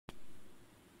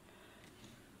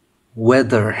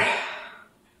Weather.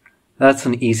 That's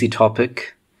an easy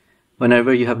topic.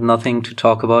 Whenever you have nothing to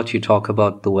talk about, you talk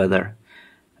about the weather.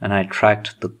 And I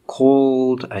tracked the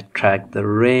cold, I tracked the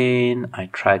rain, I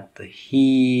tracked the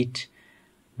heat.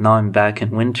 Now I'm back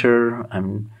in winter.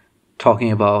 I'm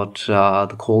talking about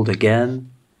the cold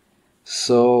again.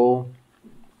 So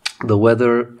the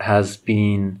weather has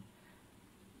been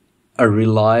a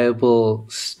reliable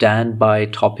standby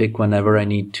topic whenever I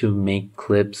need to make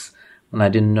clips when I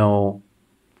didn't know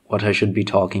what I should be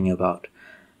talking about.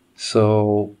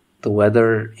 So the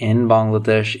weather in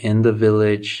Bangladesh, in the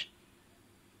village.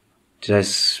 Did I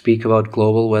speak about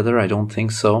global weather? I don't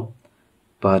think so.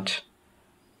 But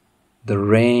the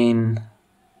rain,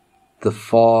 the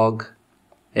fog,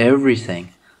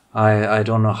 everything. I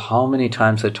don't know how many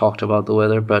times I talked about the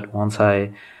weather, but once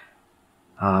I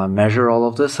measure all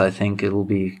of this, I think it'll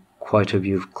be quite a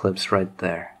few clips right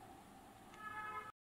there.